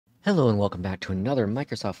Hello and welcome back to another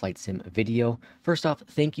Microsoft Flight Sim video. First off,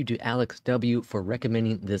 thank you to Alex W for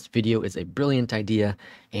recommending this video. It's a brilliant idea,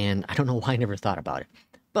 and I don't know why I never thought about it.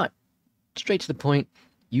 But straight to the point,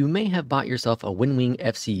 you may have bought yourself a WinWing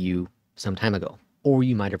FCU some time ago, or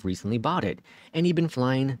you might have recently bought it, and you've been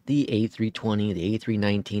flying the A320, the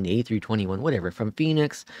A319, the A321, whatever, from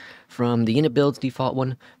Phoenix, from the Unit Builds default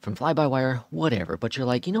one, from Fly-by-Wire, whatever. But you're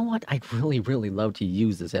like, you know what? I'd really love to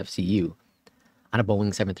use this FCU on a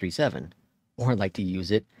Boeing 737, or I'd like to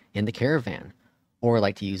use it in the Caravan, or I'd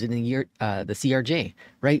like to use it in the CRJ,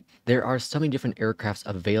 right? There are so many different aircrafts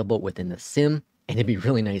available within the sim, and it'd be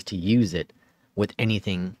really nice to use it with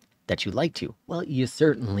anything that you like to. Well, you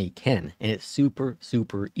certainly can, and it's super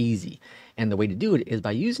easy. And the way to do it is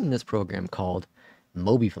by using this program called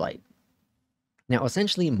MobiFlight. Now,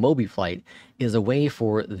 essentially, MobiFlight is a way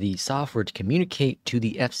for the software to communicate to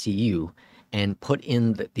the FCU and put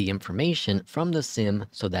in the information from the sim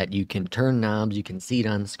so that you can turn knobs, you can see it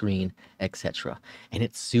on screen, etc. And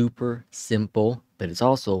it's super simple, but it's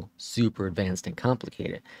also super advanced and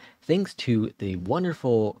complicated. Thanks to the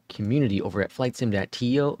wonderful community over at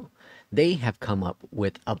flightsim.to, they have come up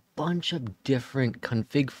with a bunch of different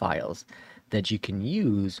config files that you can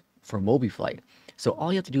use for MobiFlight. So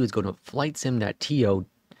all you have to do is go to flightsim.to,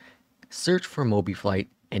 search for MobiFlight,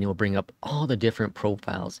 and it will bring up all the different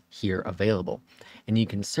profiles here available. And you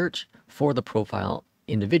can search for the profile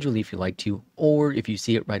individually if you like to, or if you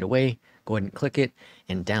see it right away, go ahead and click it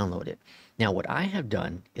and download it. Now, what I have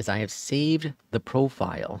done is I have saved the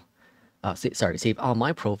profile, save all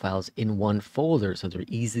my profiles in one folder so they're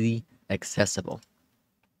easily accessible.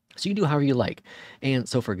 So you do however you like. And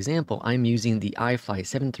so, for example, I'm using the iFly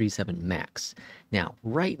 737 Max. Now,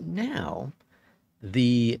 right now,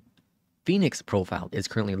 the Phoenix profile is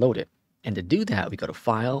currently loaded. And to do that, we go to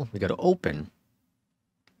File, we go to Open,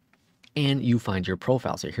 and you find your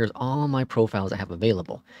profile. So here's all my profiles I have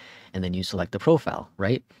available. And then you select the profile,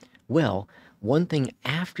 right? Well, one thing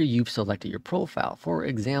after you've selected your profile, for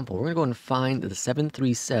example, we're going to go and find the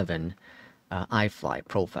 737 iFly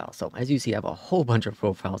profile. So as you see, I have a whole bunch of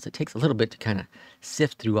profiles. It takes a little bit to kind of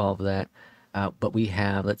sift through all of that. But we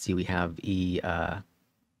have, let's see, we have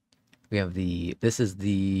this is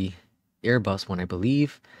the Airbus one, I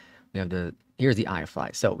believe. We have here's the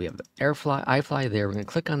iFly. So we have the iFly there. We're going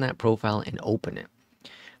to click on that profile and open it.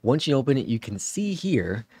 Once you open it, you can see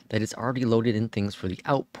here that it's already loaded in things for the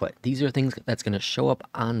output. These are things that's going to show up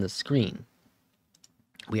on the screen.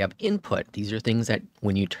 We have input. These are things that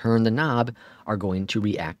when you turn the knob are going to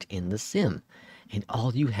react in the sim. And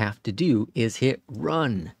all you have to do is hit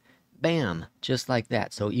run. Bam, just like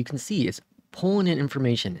that. So you can see it's pulling in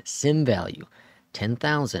information, sim value,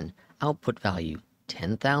 10,000, output value,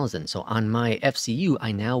 10,000. So on my FCU,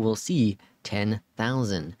 I now will see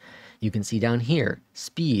 10,000. You can see down here,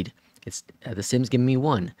 speed. It's the sim's giving me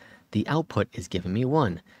 1. The output is giving me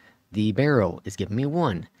 1. The barrel is giving me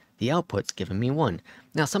 1. The output's giving me 1.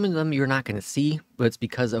 Now, some of them you're not going to see, but it's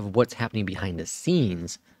because of what's happening behind the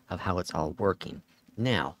scenes of how it's all working.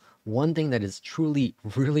 Now, one thing that is truly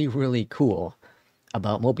really cool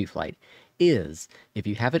about MobiFlight is if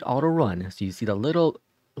you have it auto run, so you see the little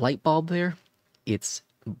light bulb there, it's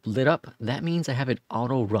lit up. That means I have it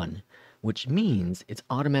auto run, which means it's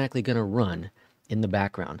automatically going to run in the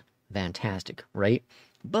background. Fantastic, right?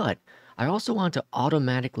 But I also want to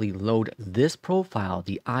automatically load this profile,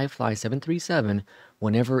 the iFly 737,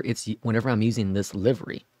 whenever I'm using this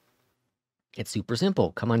livery. It's super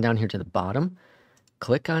simple. Come on down here to the bottom,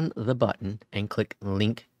 click on the button and click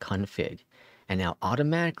link config. And now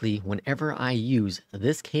automatically, whenever I use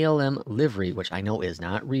this KLM livery, which I know is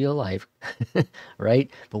not real life, right?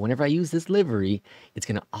 But whenever I use this livery, it's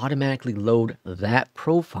going to automatically load that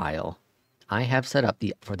profile I have set up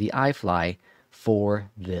for the iFly for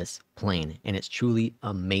this plane. And it's truly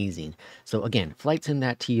amazing. So again,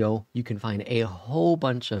 flightsim.to, you can find a whole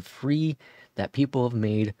bunch of free that people have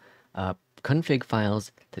made config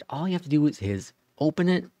files that all you have to do is open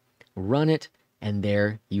it, run it, and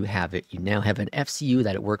there you have it. You now have an FCU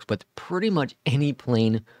that it works with pretty much any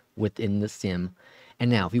plane within the sim. And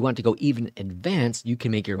now, if you want to go even advanced, you can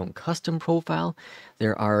make your own custom profile.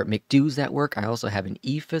 There are McDo's that work. I also have an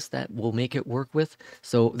EFIS that will make it work with.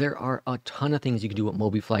 So there are a ton of things you can do with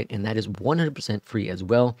MobiFlight, and that is 100% free as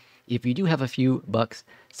well. If you do have a few bucks,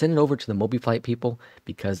 send it over to the MobiFlight people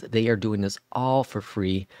because they are doing this all for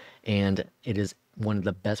free, and it is one of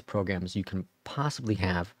the best programs you can possibly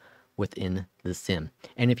have within the sim.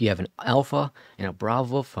 And if you have an Alpha and a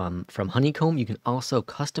Bravo from Honeycomb, you can also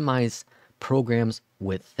customize programs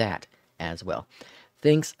with that as well.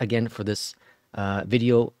 Thanks again for this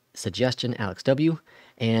video suggestion, Alex W.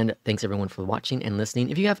 And thanks everyone for watching and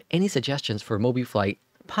listening. If you have any suggestions for Mobi Flight,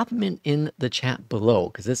 pop them in the chat below,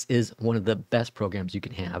 because this is one of the best programs you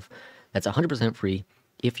can have. That's 100% free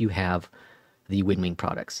if you have the WinWing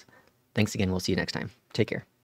products. Thanks again. We'll see you next time. Take care.